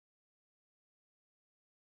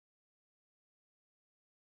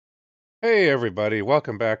Hey everybody,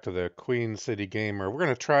 welcome back to the Queen City Gamer. We're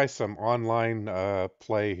going to try some online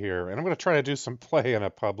play here, and I'm going to try to do some play in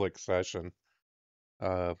a public session.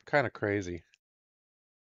 Kind of crazy.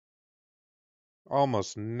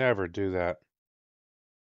 Almost never do that.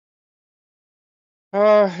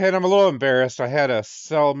 And I'm a little embarrassed. I had a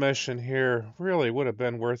sell mission here. Really would have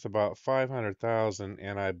been worth about 500,000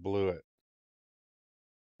 and I blew it.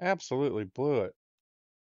 Absolutely blew it.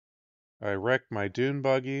 I wrecked my dune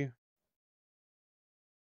buggy.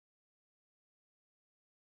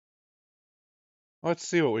 Let's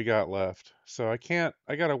see what we got left. So I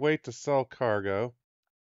gotta wait to sell cargo.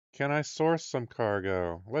 Can I source some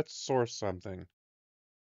cargo? Let's source something.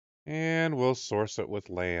 And we'll source it with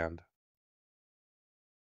land.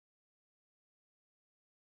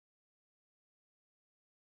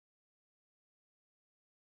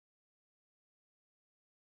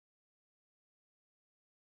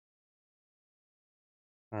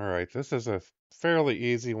 All right, this is a fairly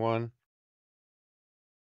easy one.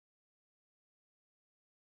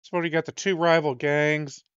 So when you got the two rival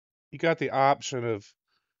gangs, you got the option of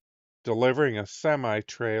delivering a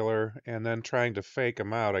semi-trailer and then trying to fake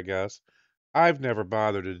them out, I guess. I've never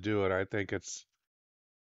bothered to do it. I think it's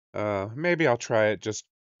maybe I'll try it just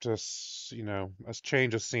a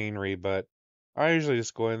change of scenery, but I usually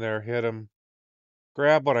just go in there, hit them,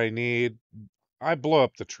 grab what I need. I blow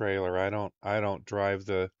up the trailer. I don't drive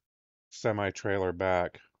the semi-trailer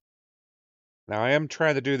back. Now I am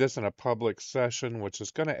trying to do this in a public session, which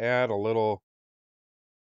is going to add a little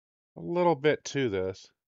bit to this.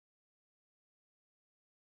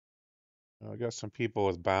 I got some people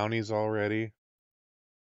with bounties already.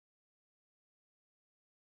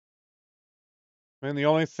 I mean, the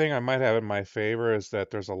only thing I might have in my favor is that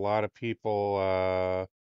there's a lot of people.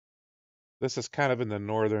 This is kind of in the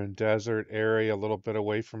northern desert area, a little bit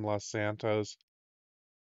away from Los Santos.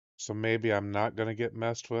 So maybe I'm not going to get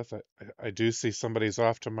messed with. I do see somebody's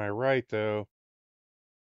off to my right, though.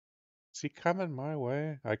 Is he coming my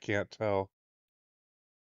way? I can't tell.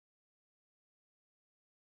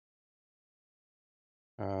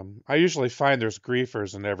 I usually find there's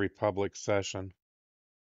griefers in every public session.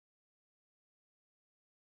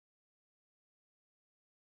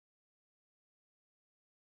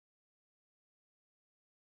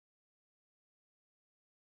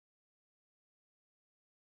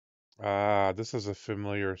 Ah, this is a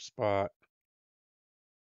familiar spot.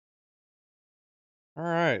 All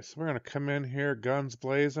right, so we're gonna come in here, guns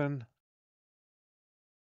blazing.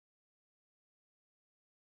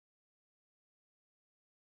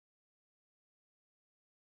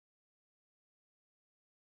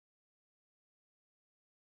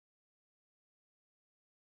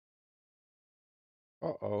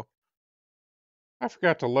 Uh-oh. I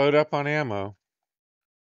forgot to load up on ammo.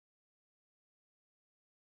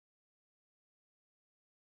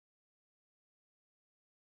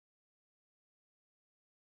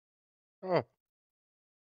 Oh,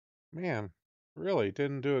 man. Really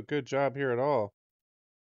didn't do a good job here at all.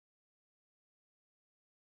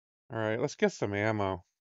 All right, let's get some ammo.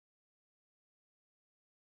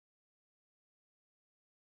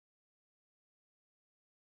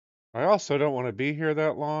 I also don't want to be here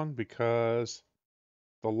that long because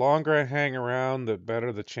the longer I hang around, the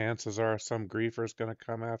better the chances are some griefer's gonna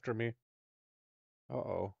come after me.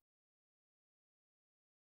 Uh-oh.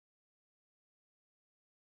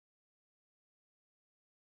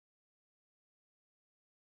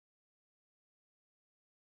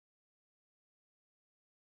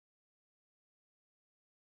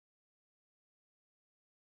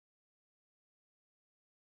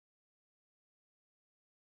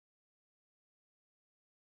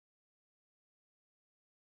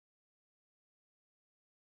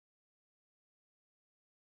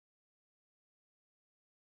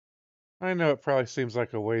 I know it probably seems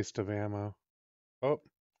like a waste of ammo. Oh,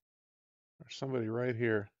 there's somebody right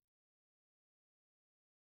here.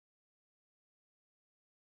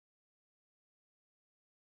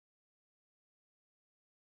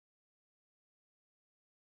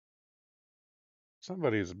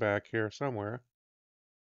 Somebody's back here somewhere.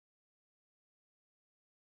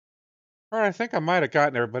 All right, I think I might have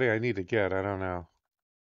gotten everybody I need to get. I don't know.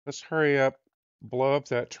 Let's hurry up, blow up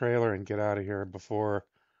that trailer, and get out of here before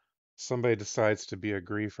somebody decides to be a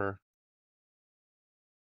griefer.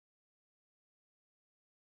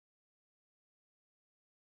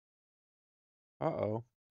 Uh-oh.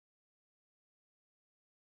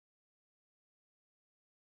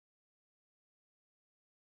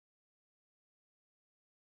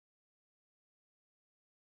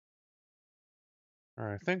 All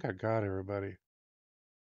right, I think I got everybody.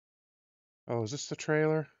 Oh, is this the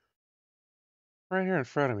trailer? right here in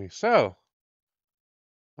front of me. So,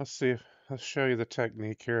 let's see. Let's show you the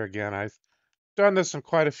technique here again. I've done this in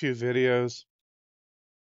quite a few videos.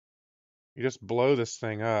 You just blow this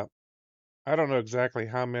thing up. I don't know exactly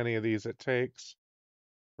how many of these it takes.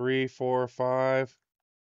 3, 4, 5.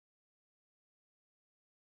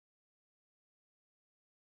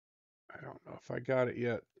 I don't know if I got it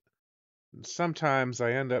yet. Sometimes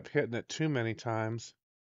I end up hitting it too many times.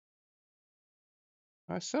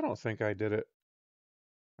 I still don't think I did it.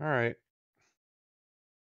 All right.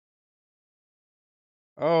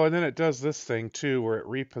 Oh, and then it does this thing too, where it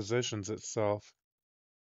repositions itself.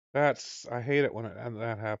 I hate it when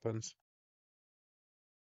that happens.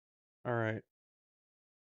 All right.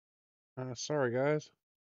 Sorry, guys.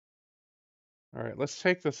 All right, let's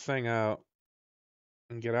take this thing out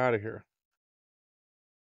and get out of here.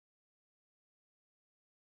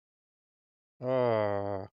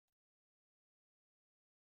 Uh,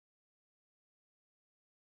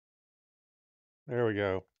 there we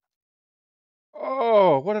go.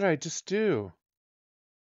 Oh, what did I just do?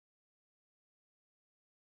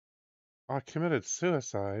 I committed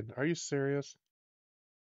suicide. Are you serious?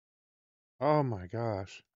 Oh my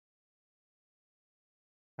gosh.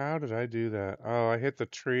 How did I do that? Oh, I hit the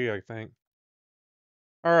tree, I think.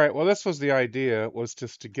 All right, well, this was the idea, was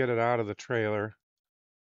just to get it out of the trailer.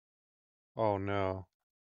 Oh no.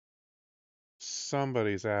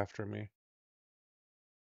 Somebody's after me.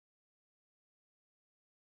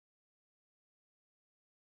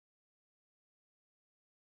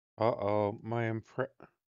 Uh-oh, my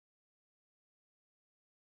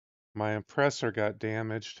impressor got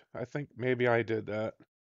damaged. I think maybe I did that.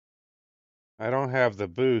 I don't have the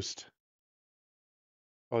boost.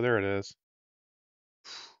 Oh, there it is.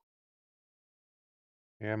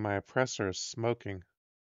 Yeah, my oppressor is smoking.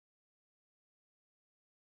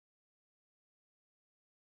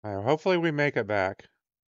 Hopefully we make it back.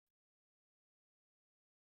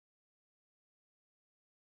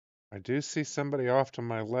 I do see somebody off to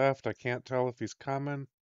my left. I can't tell if he's coming.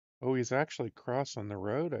 Oh, he's actually crossing the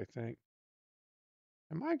road, I think.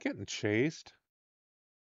 Am I getting chased?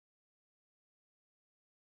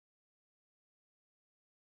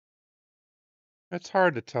 It's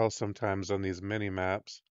hard to tell sometimes on these mini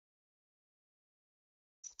maps.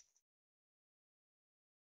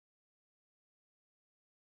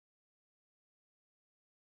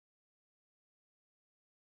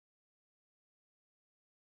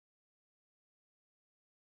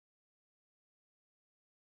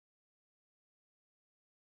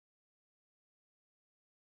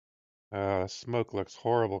 Smoke looks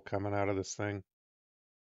horrible coming out of this thing.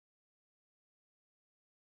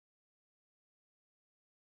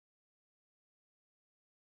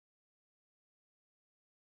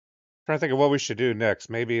 Trying to think of what we should do next.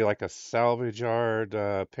 Maybe like a salvage yard,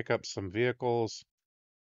 pick up some vehicles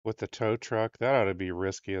with the tow truck. That ought to be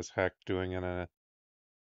risky as heck doing in a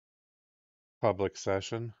public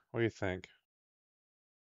session. What do you think?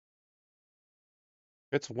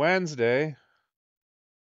 It's Wednesday.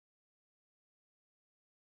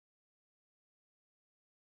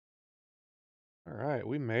 All right,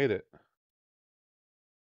 we made it.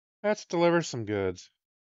 Let's deliver some goods.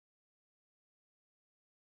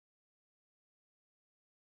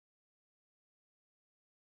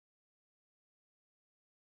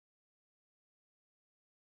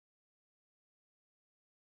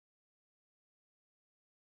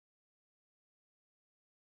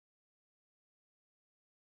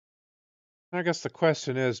 I guess the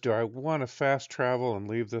question is, do I want to fast travel and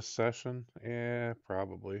leave this session? Yeah,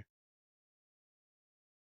 probably.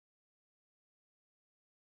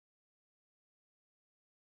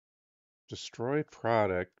 Destroy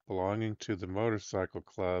product belonging to the motorcycle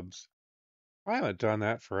clubs. I haven't done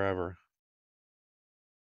that forever.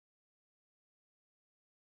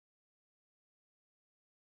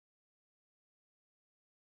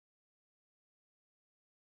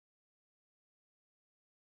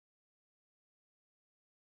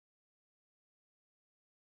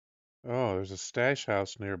 Oh, there's a stash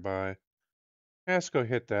house nearby. Yeah, let's go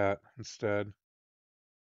hit that instead.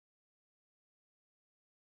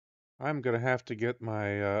 I'm gonna have to get my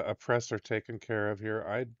oppressor taken care of here.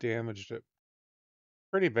 I damaged it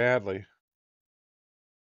pretty badly.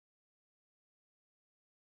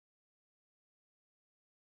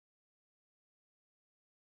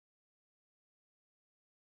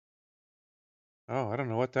 Oh, I don't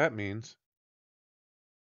know what that means.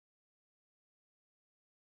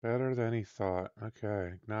 Better than he thought.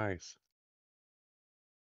 Okay, nice.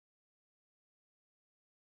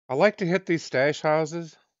 I like to hit these stash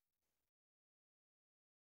houses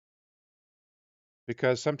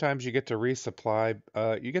because sometimes you get to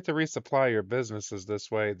resupply your businesses this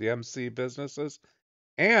way, the MC businesses,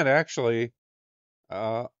 and actually,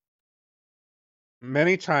 uh,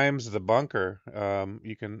 many times the bunker.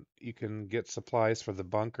 You can get supplies for the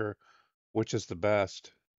bunker, which is the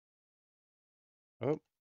best. Oh,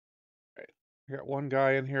 I got one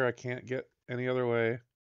guy in here. I can't get any other way.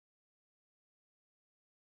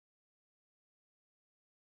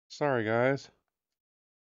 Sorry, guys.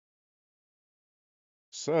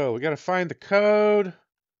 So we got to find the code.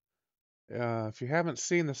 If you haven't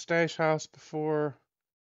seen the stash house before,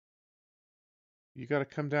 you got to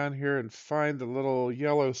come down here and find the little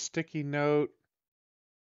yellow sticky note.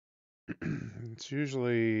 It's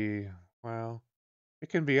usually, well, it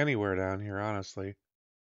can be anywhere down here, honestly.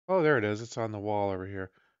 Oh, there it is. It's on the wall over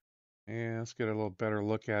here. And let's get a little better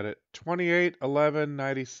look at it.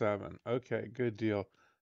 281197. Okay, good deal.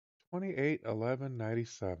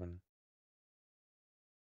 281197.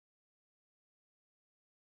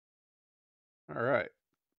 All right.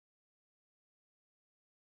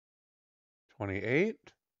 28,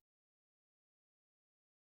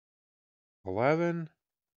 11,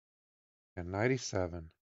 and 97.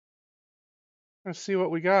 Let's see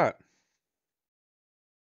what we got.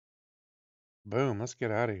 Boom, let's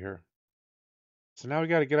get out of here. So now we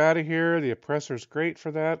got to get out of here. The oppressor's great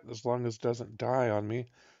for that, as long as it doesn't die on me,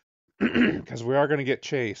 because we are going to get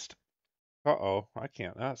chased. Uh-oh, I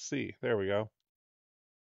can't not see. There we go.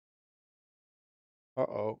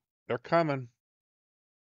 Uh-oh, they're coming.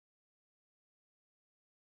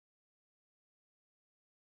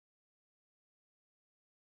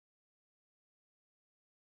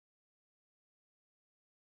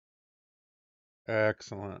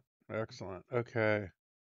 Excellent, excellent. Okay.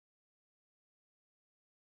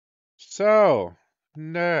 So,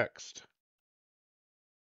 next.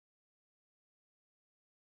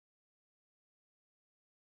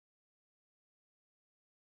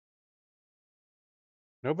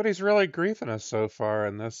 Nobody's really griefing us so far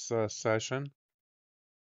in this session.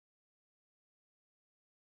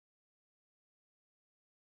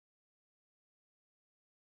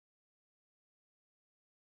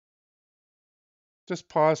 Just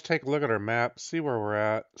pause, take a look at our map, see where we're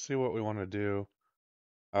at, see what we want to do.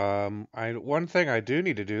 One thing I do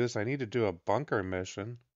need to do is I need to do a bunker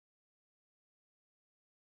mission.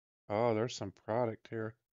 Oh, there's some product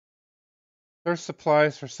here. There's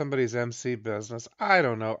supplies for somebody's MC business. I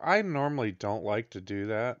don't know. I normally don't like to do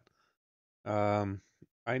that. Um,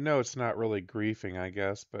 I know it's not really griefing, I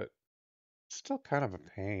guess, but it's still kind of a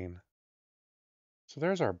pain. So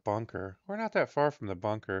there's our bunker. We're not that far from the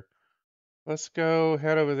bunker. Let's go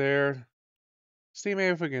head over there. See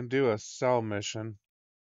maybe if we can do a cell mission.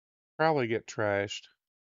 Probably get trashed.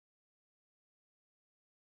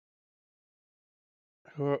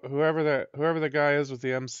 Whoever the guy is with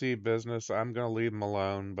the MC business, I'm gonna leave him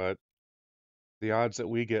alone, but the odds that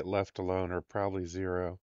we get left alone are probably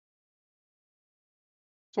zero.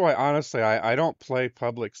 So I don't play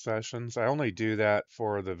public sessions. I only do that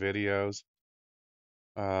for the videos,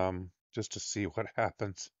 just to see what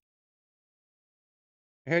happens.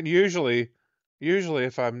 And usually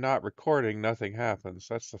if I'm not recording, nothing happens.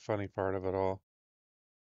 That's the funny part of it all.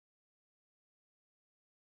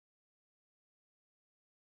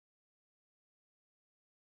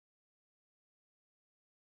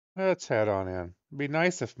 Let's head on in. It'd be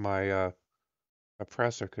nice if my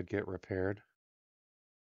oppressor could get repaired.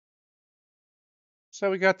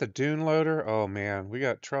 So we got the dune loader. Oh man, we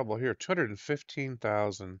got trouble here.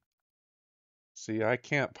 215,000. See, I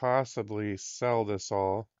can't possibly sell this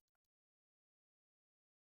all.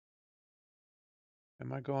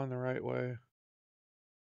 Am I going the right way?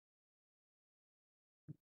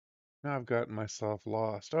 Now I've gotten myself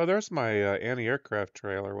lost. Oh, there's my anti-aircraft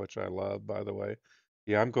trailer, which I love, by the way.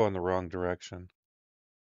 Yeah, I'm going the wrong direction.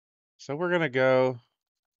 So we're gonna go.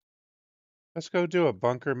 Let's go do a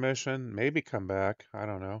bunker mission. Maybe come back. I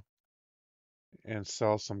don't know. And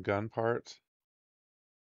sell some gun parts.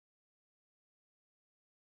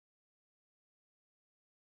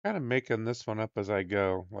 Kind of making this one up as I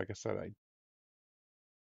go. Like I said, I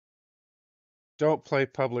don't play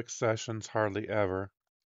public sessions hardly ever.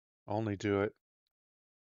 Only do it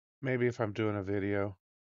maybe if I'm doing a video.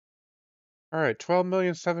 All right,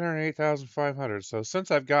 12,708,500. So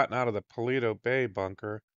since I've gotten out of the Paleto Bay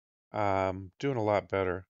bunker, doing a lot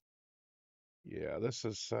better. Yeah, this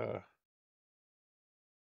is it's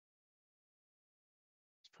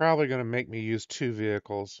probably going to make me use two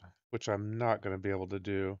vehicles, which I'm not going to be able to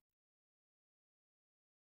do.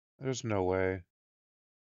 There's no way.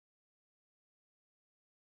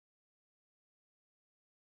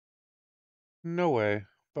 No way.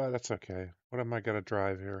 but that's okay. What am I gonna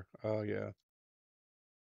drive here? Oh, yeah.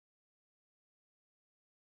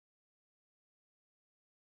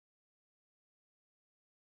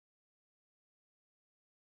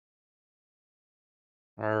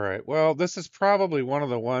 All right. Well, this is probably one of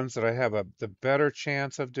the ones that I have the better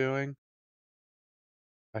chance of doing.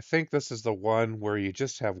 I think this is the one where you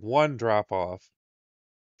just have one drop off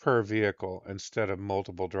per vehicle instead of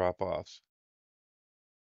multiple drop offs.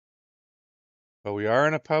 But we are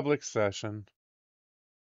in a public session.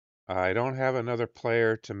 I don't have another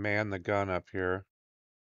player to man the gun up here.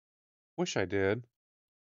 Wish I did.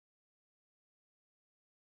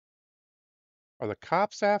 Are the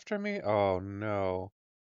cops after me? Oh no.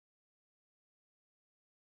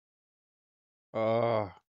 Uh,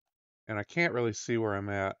 and I can't really see where I'm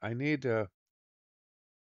at. I need to.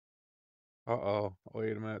 Uh-oh.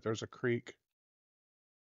 Wait a minute. There's a creek.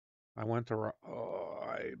 I went the wrong. Oh,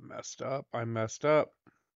 I messed up. I messed up.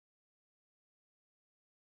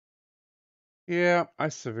 Yeah, I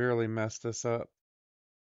severely messed this up.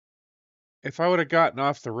 If I would have gotten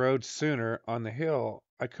off the road sooner on the hill,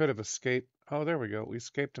 I could have escaped. Oh, there we go. We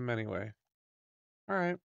escaped him anyway. All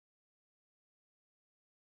right.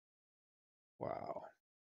 Wow.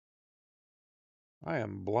 I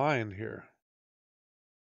am blind here.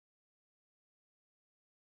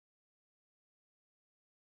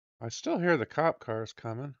 I still hear the cop cars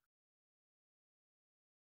coming.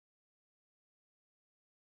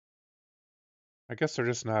 I guess they're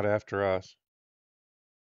just not after us.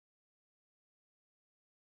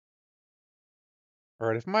 All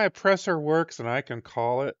right, if my oppressor works and I can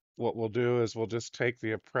call it, what we'll do is we'll just take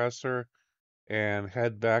the oppressor and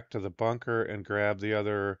head back to the bunker and grab the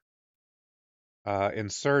other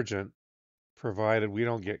insurgent, provided we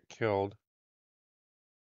don't get killed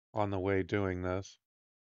on the way doing this.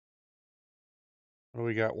 What do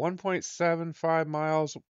we got? 1.75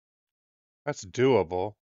 miles. That's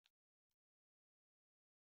doable.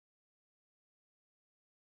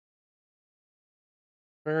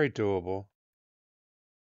 Very doable.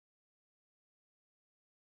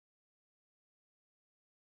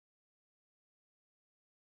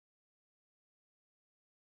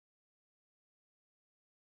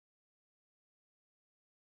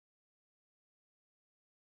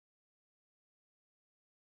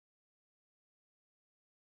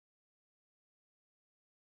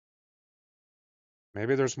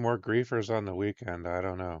 Maybe there's more griefers on the weekend. I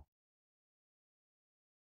don't know.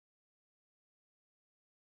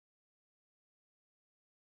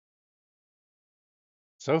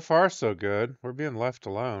 So far, so good. We're being left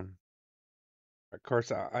alone. Of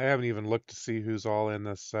course, I haven't even looked to see who's all in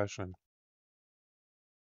this session.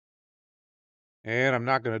 And I'm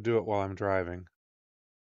not going to do it while I'm driving.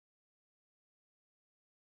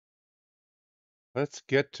 Let's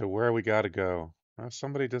get to where we got to go.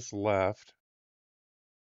 Somebody just left.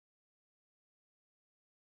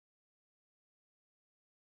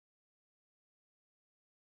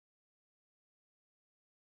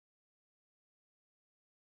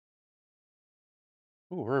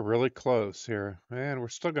 Ooh, we're really close here. Man, we're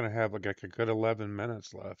still going to have like a good 11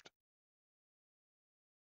 minutes left.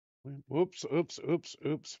 Oops, oops, oops,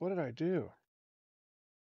 oops. What did I do?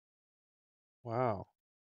 Wow.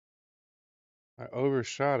 I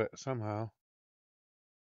overshot it somehow.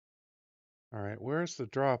 All right, where's the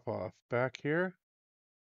drop off? Back here?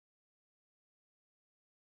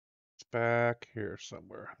 It's back here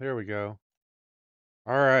somewhere. There we go.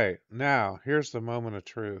 All right, now here's the moment of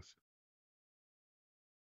truth.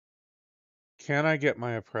 Can I get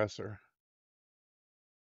my oppressor?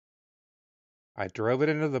 I drove it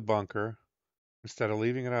into the bunker instead of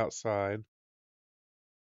leaving it outside.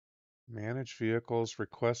 Manage vehicles,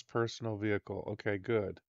 request personal vehicle. Okay,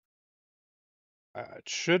 good. It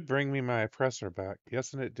should bring me my oppressor back.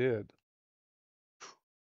 Yes, and it did.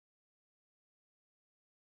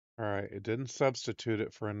 All right, it didn't substitute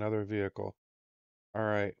it for another vehicle. All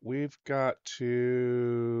right, we've got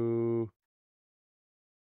to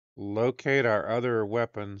locate our other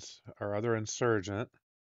weapons, our other insurgent.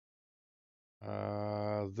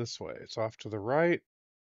 This way. It's off to the right.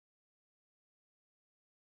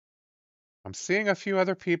 I'm seeing a few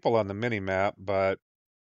other people on the mini map, but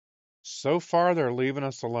so far they're leaving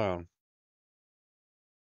us alone.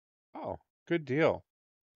 Oh, good deal.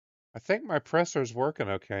 I think my presser's working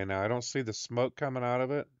okay now. I don't see the smoke coming out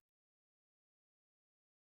of it.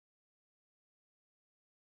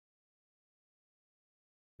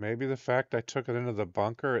 Maybe the fact I took it into the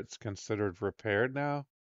bunker, it's considered repaired now.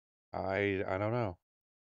 I don't know.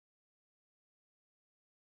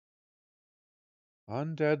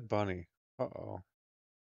 Undead bunny. Uh-oh.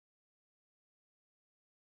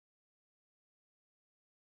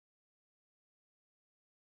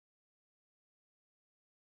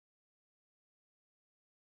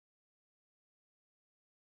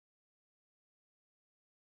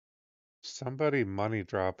 Somebody money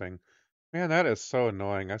dropping. Man, that is so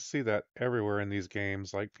annoying. I see that everywhere in these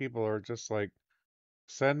games. Like people are just like,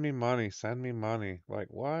 send me money, send me money. Like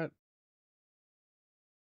what?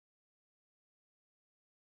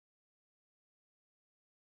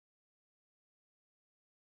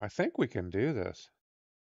 I think we can do this.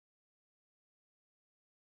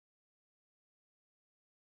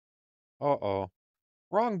 Uh-oh.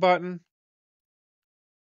 Wrong button.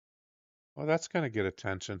 Well, that's gonna get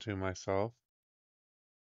attention to myself.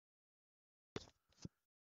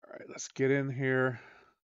 All right, let's get in here.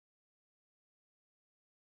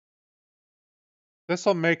 This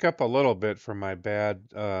will make up a little bit for my bad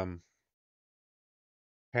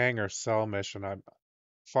hangar cell mission. I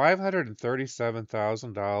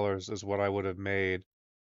 $537,000 is what I would have made,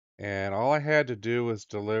 and all I had to do was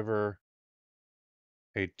deliver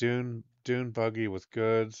a dune buggy with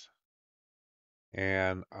goods,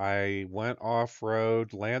 and I went off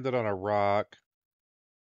road, landed on a rock,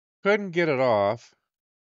 couldn't get it off,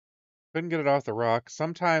 couldn't get it off the rock.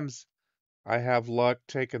 Sometimes I have luck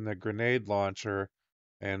taking the grenade launcher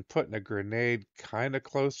and putting a grenade kind of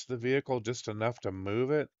close to the vehicle, just enough to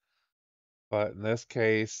move it. But in this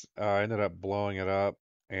case, I ended up blowing it up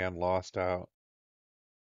and lost out.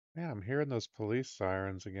 Man, I'm hearing those police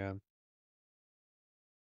sirens again.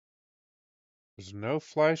 There's no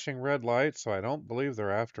flashing red light, so I don't believe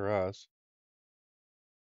they're after us.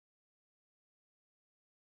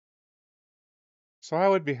 So I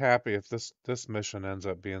would be happy if this mission ends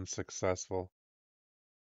up being successful,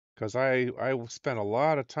 because I spent a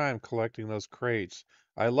lot of time collecting those crates.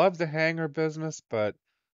 I love the hangar business, but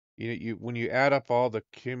you when you add up all the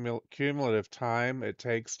cumulative time it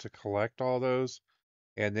takes to collect all those,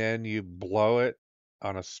 and then you blow it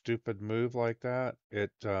on a stupid move like that,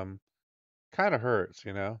 it kind of hurts,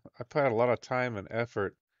 you know? I put a lot of time and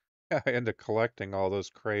effort into collecting all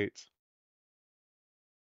those crates.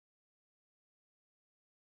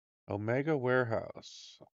 Omega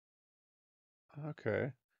Warehouse.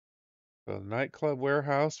 Okay. So nightclub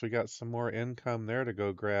warehouse, we got some more income there to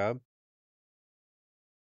go grab.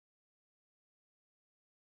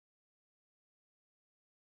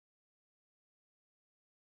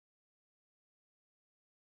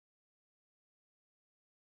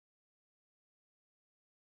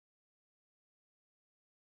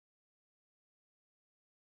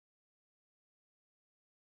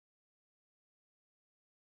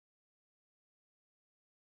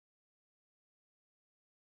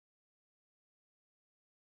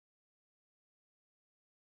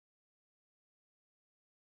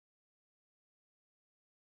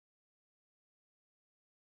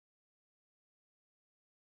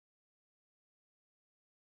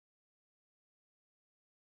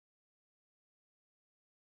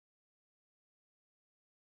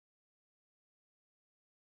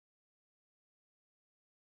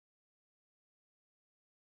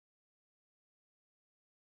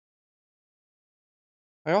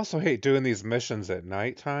 I also hate doing these missions at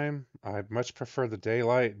nighttime. I much prefer the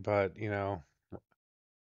daylight, but I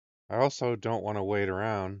also don't want to wait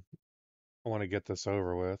around. I want to get this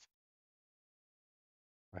over with.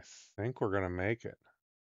 I think we're gonna make it.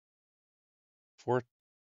 Four,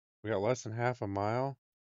 we got less than half a mile.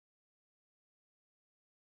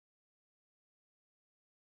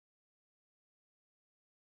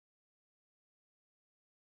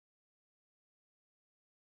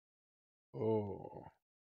 Oh.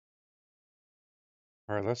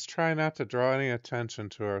 All right, let's try not to draw any attention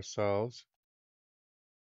to ourselves.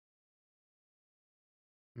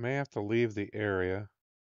 May have to leave the area.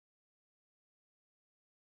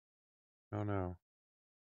 Oh no,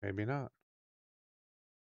 maybe not.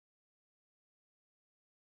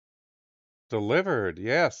 Delivered,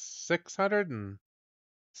 yes,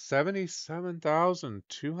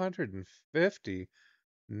 677,250.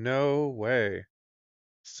 No way.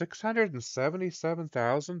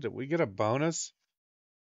 677,000? Did we get a bonus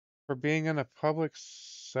for being in a public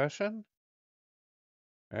session?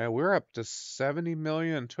 We're up to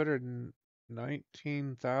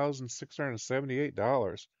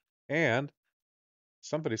 70,219,678. And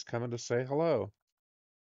somebody's coming to say hello.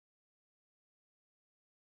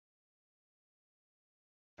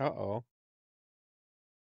 Uh-oh.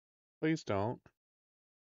 Please don't.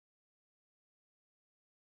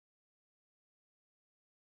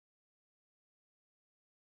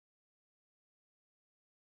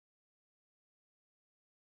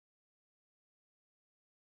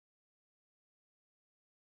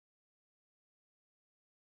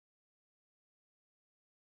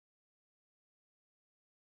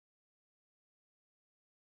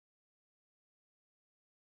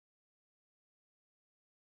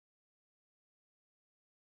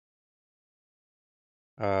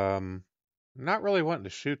 Um, not really wanting to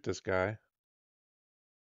shoot this guy.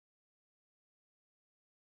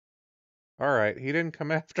 All right, he didn't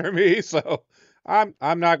come after me, so I'm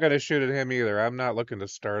not going to shoot at him either. I'm not looking to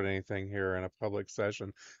start anything here in a public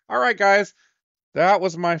session. All right, guys, that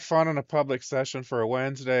was my fun in a public session for a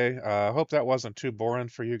Wednesday. Hope that wasn't too boring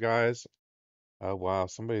for you guys. Oh wow,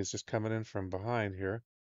 somebody's just coming in from behind here.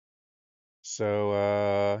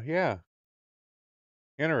 So yeah,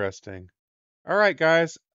 interesting. All right,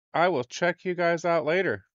 guys, I will check you guys out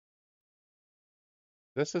later.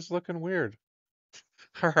 This is looking weird.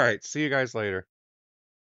 All right, see you guys later.